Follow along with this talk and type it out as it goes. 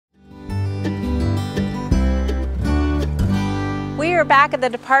are back at the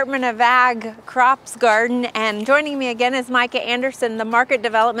Department of Ag Crops Garden, and joining me again is Micah Anderson, the Market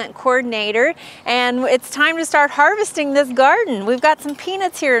Development Coordinator, and it's time to start harvesting this garden. We've got some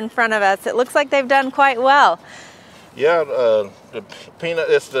peanuts here in front of us. It looks like they've done quite well. Yeah, the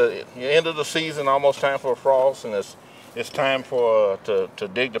peanut, it's the end of the season, almost time for frost, and it's time for to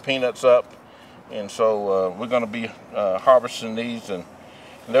dig the peanuts up, and so we're going to be harvesting these, and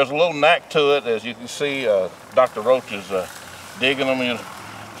there's a little knack to it. As you can see, Dr. Roach is digging them and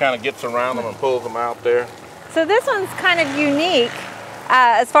kind of gets around them and pulls them out there. So this one's kind of unique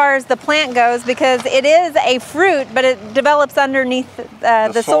as far as the plant goes, because it is a fruit, but it develops underneath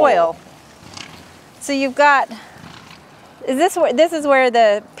the soil. So you've got, this is where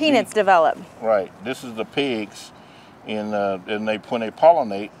the peanuts develop? Right. This is the pigs, and when they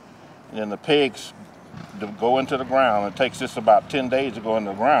pollinate, and then the pigs go into the ground. It takes just about 10 days to go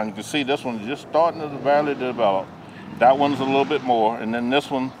into the ground. You can see this one's just starting to barely develop. That one's a little bit more, and then this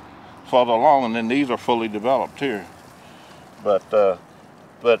one further along, and then these are fully developed here. But the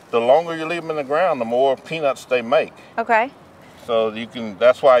longer you leave them in the ground, the more peanuts they make. Okay. So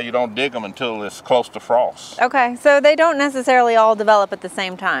that's why you don't dig them until it's close to frost. Okay, so they don't necessarily all develop at the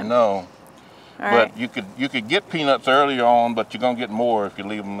same time. No. But you could get peanuts earlier on, but you're gonna get more if you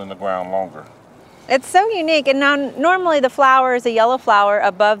leave them in the ground longer. It's so unique, and now normally the flower is a yellow flower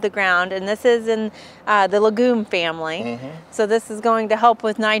above the ground, and this is in the legume family. Mm-hmm. So this is going to help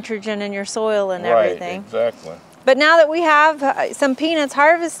with nitrogen in your soil and everything. Right, exactly. But now that we have some peanuts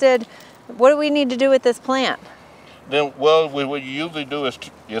harvested, what do we need to do with this plant? Then, well, what you usually do is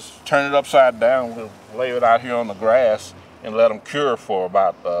just turn it upside down. We'll lay it out here on the grass and let them cure for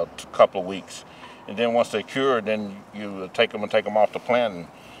about a couple of weeks. And then once they cure, then you take them off the plant and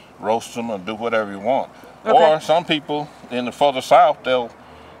roast them and do whatever you want. Okay. Or some people in the further south, they'll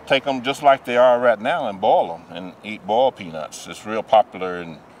take them just like they are right now and boil them and eat boiled peanuts. It's real popular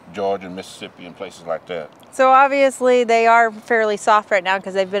in Georgia and Mississippi and places like that. So obviously they are fairly soft right now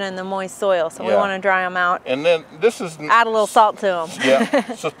because they've been in the moist soil, so we want to dry them out. And then this is... add a little salt to them.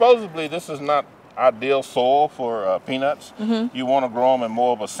 Yeah, supposedly this is not ideal soil for peanuts. Mm-hmm. You want to grow them in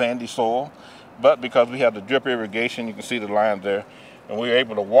more of a sandy soil, but because we have the drip irrigation, you can see the lines there, and we were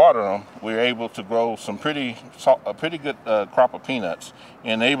able to water them, we were able to grow a pretty good crop of peanuts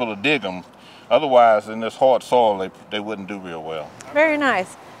and able to dig them. Otherwise, in this hard soil, they wouldn't do real well. Very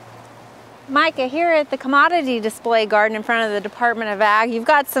nice. Micah, here at the commodity display garden in front of the Department of Ag, you've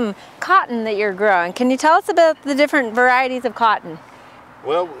got some cotton that you're growing. Can you tell us about the different varieties of cotton?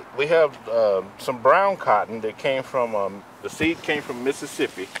 Well, we have some brown cotton that came from, the seed came from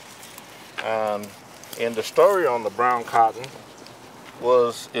Mississippi. And the story on the brown cotton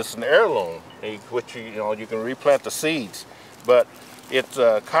was it's an heirloom, which you can replant the seeds. But it's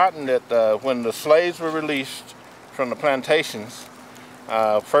cotton that when the slaves were released from the plantations,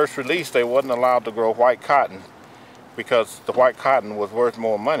 first released, they wasn't allowed to grow white cotton because the white cotton was worth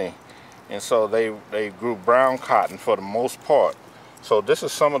more money. And so they grew brown cotton for the most part. So this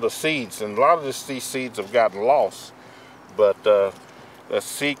is some of the seeds, and a lot of these seeds have gotten lost. But the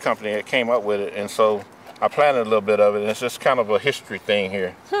seed company that came up with it, and so I planted a little bit of it, and it's just kind of a history thing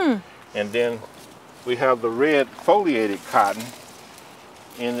here. And then we have the red foliated cotton,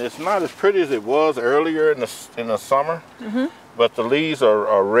 and it's not as pretty as it was earlier in the summer. Mm-hmm. But the leaves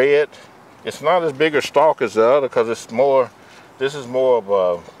are red. It's not as big a stalk as the other because this is more of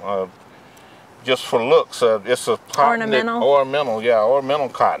a, just for looks. It's a cotton ornamental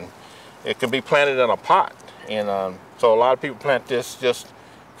cotton. It can be planted in a pot. And so a lot of people plant this just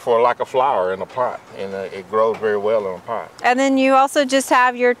for like a flower in a pot, and it grows very well in a pot. And then you also just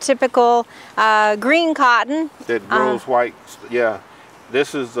have your typical green cotton. That grows white, yeah.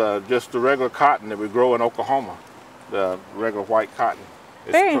 This is just the regular cotton that we grow in Oklahoma. The regular white cotton.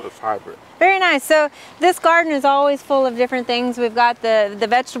 It's hybrid. Very nice. So this garden is always full of different things. We've got the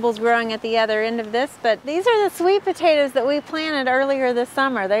vegetables growing at the other end of this, but these are the sweet potatoes that we planted earlier this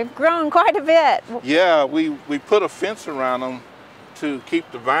summer. They've grown quite a bit. Yeah, we put a fence around them to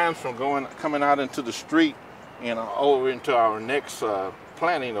keep the vines from coming out into the street and over into our next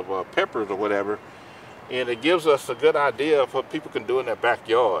planting of peppers or whatever. And it gives us a good idea of what people can do in their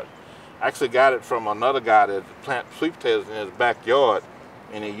backyard. I actually got it from another guy that plants sweet potatoes in his backyard,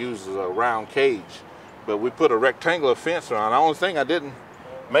 and he uses a round cage. But we put a rectangular fence around. The only thing, I didn't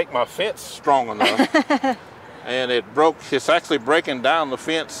make my fence strong enough, and it broke. It's actually breaking down the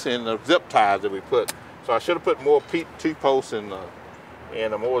fence and the zip ties that we put. So I should have put more T-posts and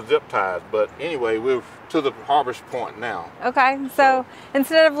more zip ties. But anyway, we're to the harvest point now. Okay, so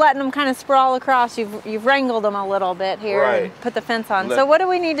instead of letting them kind of sprawl across, you've wrangled them a little bit here and put the fence on. So what do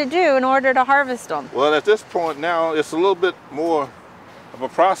we need to do in order to harvest them? Well, at this point now, it's a little bit more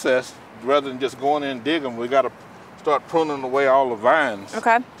of a process. Rather than just going in and dig them, we got to start pruning away all the vines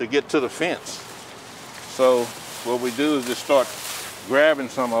to get to the fence. So what we do is just start grabbing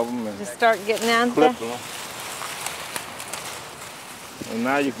some of them and just start getting out clip them. And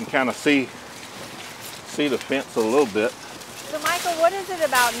now you can kind of see the fence a little bit. So Michael, what is it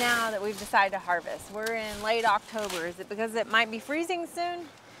about now that we've decided to harvest? We're in late October. Is it because it might be freezing soon?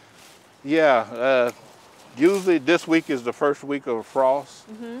 Yeah, usually this week is the first week of frost.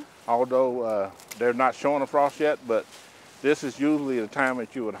 Although they're not showing a frost yet, but this is usually the time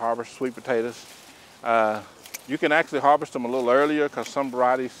that you would harvest sweet potatoes. You can actually harvest them a little earlier because some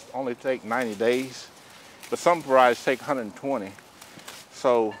varieties only take 90 days, but some varieties take 120.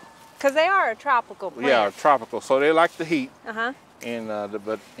 So, because they are a tropical plant. Yeah, tropical. So they like the heat. And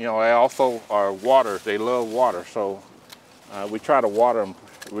but you know, they also are waters. They love water. So we try to water them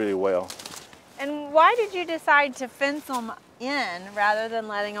really well. And why did you decide to fence them in rather than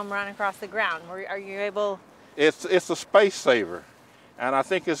letting them run across the ground? Are you able? It's a space saver, and I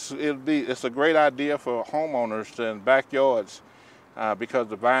think it's a great idea for homeowners in backyards because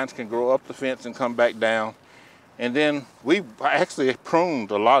the vines can grow up the fence and come back down. And then we actually pruned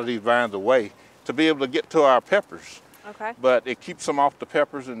a lot of these vines away to be able to get to our peppers. But it keeps them off the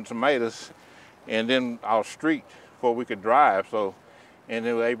peppers and tomatoes, and then our street before we could drive. So. And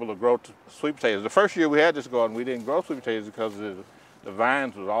they were able to grow sweet potatoes. The first year we had this garden, we didn't grow sweet potatoes because the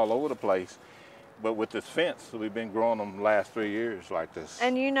vines was all over the place. But with this fence, we've been growing them the last 3 years like this.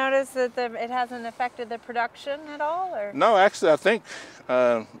 And you notice that it hasn't affected the production at all? Or? No, actually, I think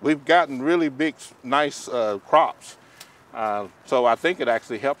we've gotten really big, nice crops. So I think it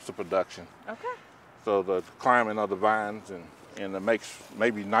actually helps the production. So the climbing of the vines and it makes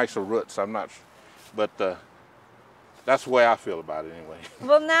maybe nicer roots. I'm not sure. But that's the way I feel about it anyway.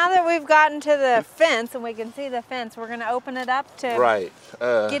 Well, now that we've gotten to the fence and we can see the fence, we're going to open it up to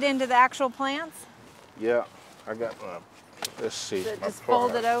get into the actual plants? Yeah, I got my, let's see. So just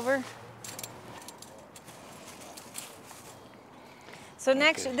fold it over? So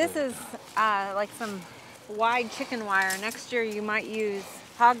next, this is like some wide chicken wire. Next year you might use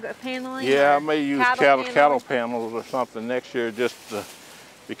hog paneling? Yeah, I may use cattle panels or something next year just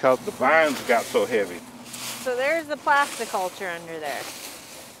because the vines got so heavy. So there's the plasticulture under there.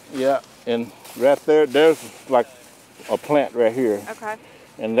 Yeah, and right there's like a plant right here.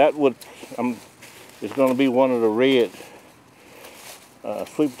 And that would, it's going to be one of the red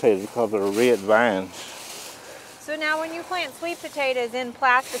sweet potatoes because of the red vines. So now when you plant sweet potatoes in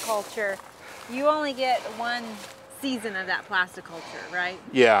plasticulture, you only get one season of that plasticulture, right?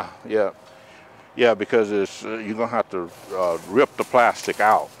 Yeah, because it's, you're going to have to rip the plastic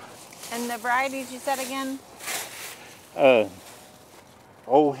out. And the varieties you said again?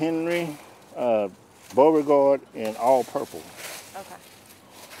 Old Henry, Beauregard, and all purple.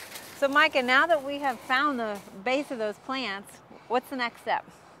 So Micah, now that we have found the base of those plants, what's the next step?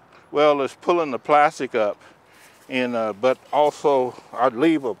 Well, it's pulling the plastic up, and but also I'd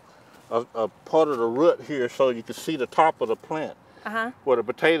leave a part of the root here so you can see the top of the plant where the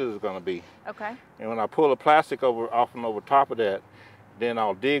potatoes are going to be. And when I pull the plastic off and over top of that, then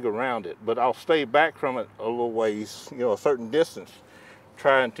I'll dig around it, but I'll stay back from it a little ways, you know, a certain distance,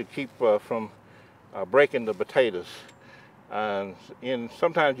 trying to keep from breaking the potatoes. And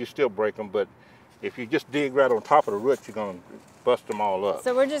sometimes you still break them, but if you just dig right on top of the root, you're going to bust them all up.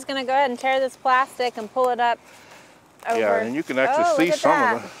 So we're just going to go ahead and tear this plastic and pull it up over. Yeah, and you can actually see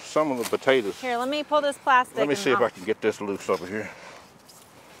some of the potatoes. Here, let me pull this plastic. Let me see if I can get this loose over here.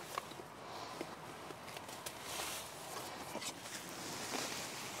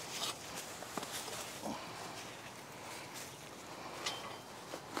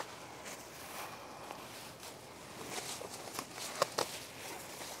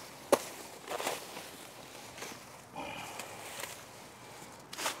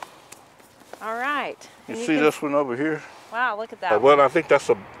 All right. You see this one over here? Wow, look at that. Well, I think that's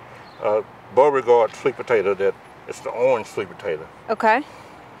a Beauregard sweet potato. It's the orange sweet potato.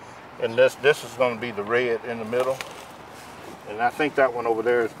 And this is going to be the red in the middle. And I think that one over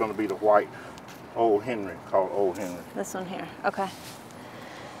there is going to be the white Old Henry, called Old Henry. This one here,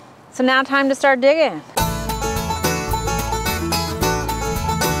 So now time to start digging.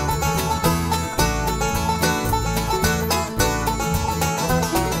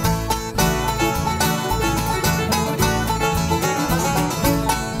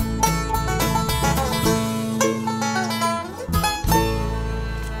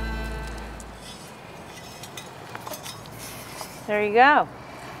 There you go.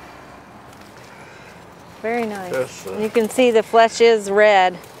 Very nice. You can see the flesh is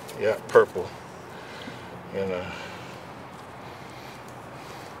red. Yeah, purple. And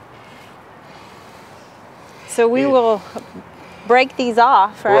So we will break these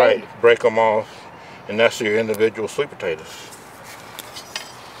off, right? Right, break them off, and that's your individual sweet potatoes.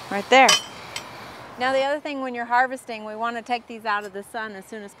 Right there. Now the other thing, when you're harvesting, we want to take these out of the sun as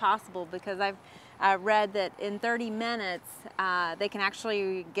soon as possible, because I've read that in 30 minutes they can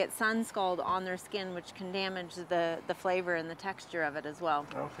actually get sun scald on their skin, which can damage the flavor and the texture of it as well.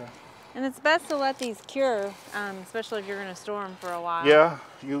 Okay. And it's best to let these cure, especially if you're going to store them for a while. Yeah,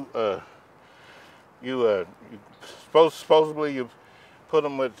 supposedly you put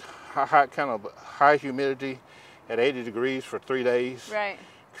them with high humidity at 80 degrees for 3 days. Right.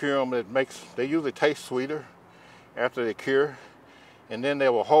 Cure them. They usually taste sweeter after they cure, and then they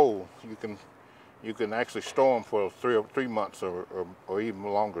will hold. You can actually store them for 3 months or even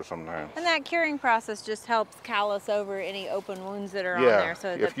longer sometimes. And that curing process just helps callus over any open wounds that are on there,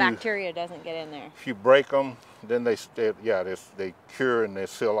 so the bacteria doesn't get in there. If you break them, then they cure and they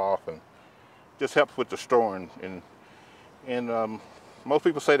seal off, and just helps with the storing. And most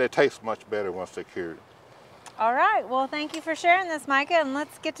people say they taste much better once they're cured. All right. Well, thank you for sharing this, Micah, and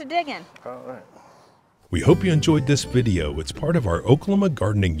let's get to digging. All right. We hope you enjoyed this video. It's part of our Oklahoma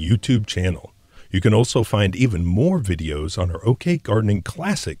Gardening YouTube channel. You can also find even more videos on our OK Gardening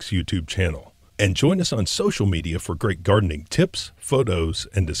Classics YouTube channel. And join us on social media for great gardening tips, photos,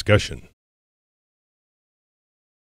 and discussion.